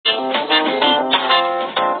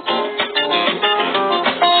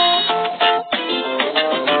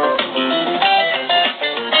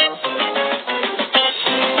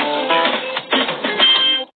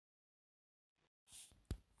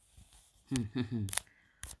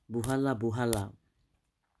Buhala, Buhala.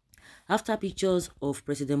 After pictures of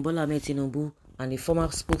President Bwala'S Tinubu and the former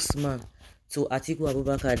spokesman to Atiku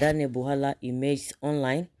Abubakar, Daniel Buhala, emerged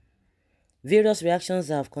online, various reactions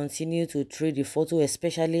have continued to trail the photo,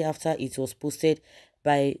 especially after it was posted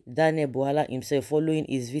by Daniel Buhala himself following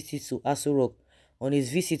his visit to Aso Rock. On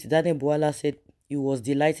his visit, Daniel Buhala said he was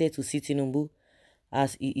delighted to see Tinubu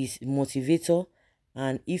as he is motivator,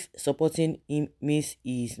 and if supporting him means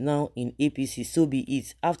he is now in APC, so be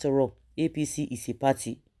it. After all, APC is a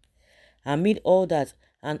party. Amid all that,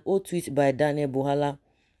 an old tweet by Daniel Buhala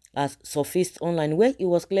has surfaced online where he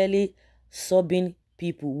was clearly subbing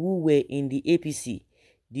people who were in the APC.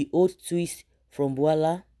 The old tweet from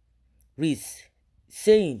Bwala reads,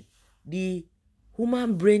 saying, "The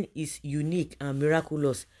human brain is unique and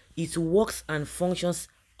miraculous. It works and functions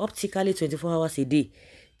optically 24 hours a day,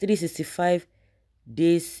 365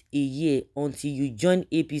 days a year until you join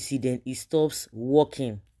APC, then it stops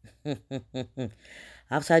working."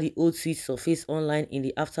 After the old tweet surfaced online in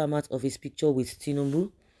the aftermath of his picture with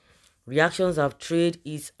Tinubu, reactions have trailed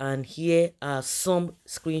it, and here are some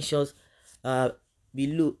screenshots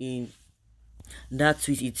below. In that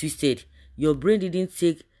tweet, it twisted, "Your brain didn't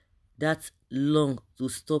take that long to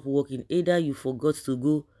stop working. Either you forgot to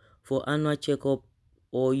go for annual checkup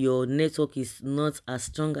or your network is not as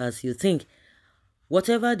strong as you think.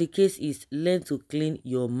 Whatever the case is, learn to clean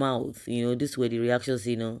your mouth." This were the reactions,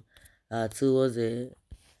 towards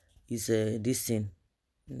this thing.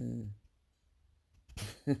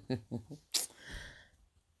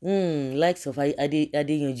 Likes of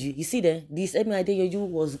Adeyanju. You see there, this Adeyanju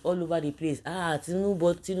was all over the place.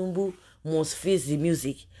 Tinubu must face the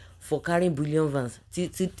music for carrying billion vans.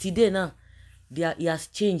 Today now, he has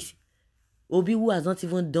changed. Obi, who has not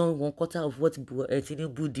even done 1/4 of what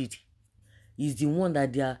Tinubu did, is the one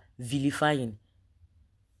that they are vilifying.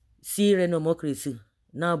 See Reno Mokri too.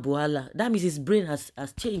 Now Bwala. That means his brain has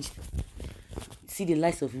changed. See the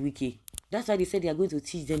likes of Wiki. That's why they said they are going to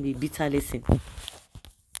teach them a bitter lesson.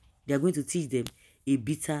 They are going to teach them a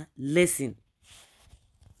bitter lesson.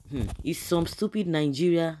 It's some stupid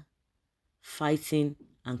Nigeria fighting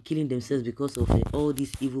and killing themselves because of all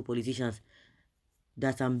these evil politicians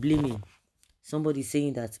that I'm blaming. Somebody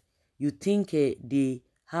saying that you think they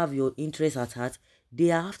have your interest at heart.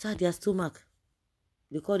 They are after their stomach.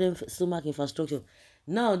 They call them stomach infrastructure.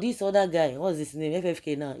 Now this other guy, what's his name,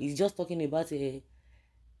 FFK, now he's just talking about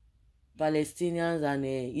Palestinians and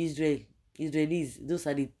Israelis. Those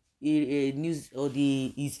are the news or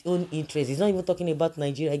his own interest. He's not even talking about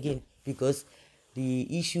Nigeria again, because the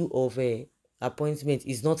issue of appointment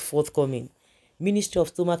is not forthcoming. Ministry of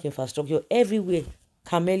Stomach Infrastructure everywhere.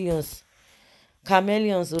 Chameleons.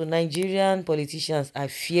 So Nigerian politicians, I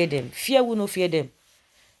fear them. Fear will not fear them.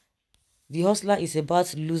 The hustler is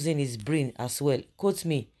about losing his brain as well. Quote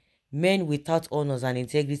me, "Men without honors and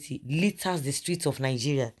integrity litters the streets of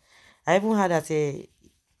Nigeria." I even heard that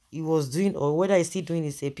he was doing, or whether he's still doing,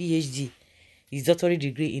 his PhD, his doctorate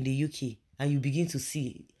degree in the UK. And you begin to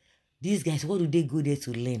see, these guys, what do they go there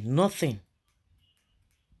to learn? Nothing.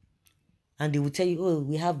 And they will tell you, "Oh,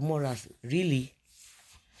 we have morals." Really?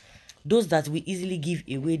 Those that will easily give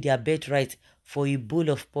away their birthright for a bowl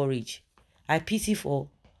of porridge. I pity for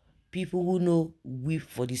people who know weep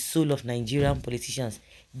for the soul of Nigerian politicians.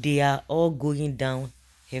 They are all going down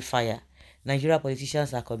hellfire. Nigerian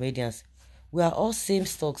politicians are comedians. We are all same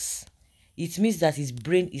stocks. It means that his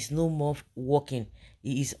brain is no more working.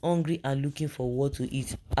 He is hungry and looking for what to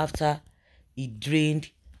eat after he drained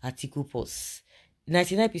Atiku purse.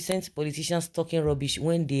 99% politicians talking rubbish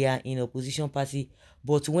when they are in opposition party,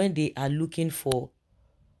 but when they are looking for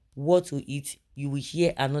what to eat, you will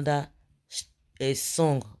hear another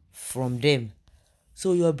song from them.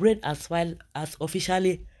 So your brain as well has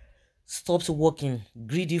officially stopped working.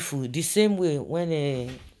 Greedy food. The same way when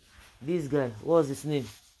this guy, what was his name,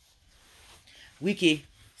 Wiki,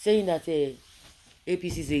 saying that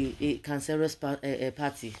APC is a cancerous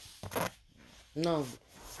party. Now,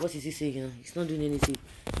 what is he saying? He's not doing anything.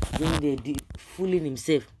 Going there, fooling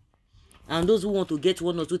himself. And those who want to get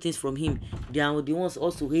one or two things from him, they are the ones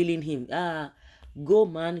also hailing him. Go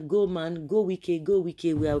man, go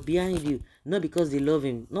Wiki, we are behind you. Not because they love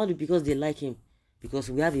him, not because they like him, because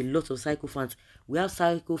we have a lot of psychophants. We have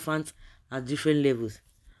psychophants at different levels.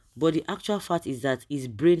 But the actual fact is that his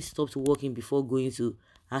brain stopped working before going to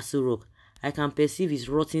Aso Rock. I can perceive his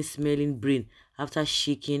rotten smelling brain after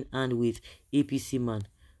shaking hand with APC man.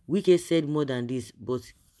 Wike said more than this, but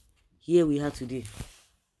here we are today.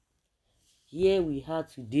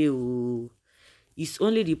 Oh. It's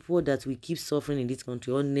only the poor that we keep suffering in this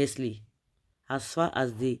country, honestly. As far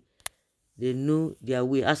as the They know their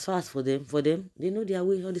way. As far as for them, they know their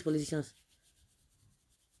way, all these politicians.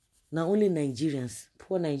 Now only Nigerians,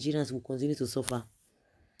 poor Nigerians will continue to suffer.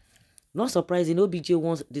 Not surprising, OBJ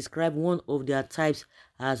once described one of their types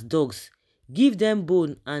as dogs. Give them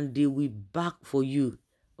bone and they will back for you.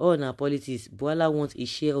 All in our politics, Bwala wants a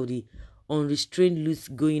share of the unrestrained loot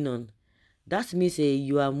going on. That means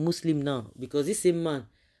you are Muslim now, because this same man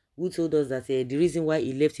who told us that the reason why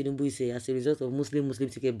he left Tinubu is as a result of Muslim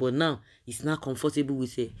ticket, but now he's not comfortable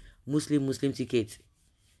with a Muslim ticket.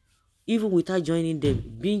 Even without joining them,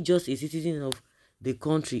 being just a citizen of the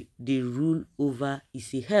country they rule over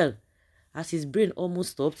is a hell. As his brain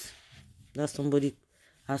almost stopped, that's somebody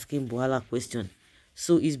asking Bwala a question.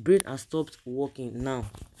 So his brain has stopped working now.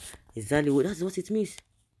 Exactly what that's what it means.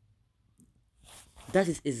 That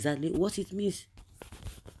is exactly what it means.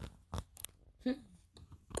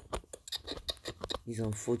 It's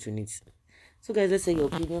unfortunate. So guys, let's say your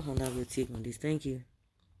opinion and have your take on this. Thank you.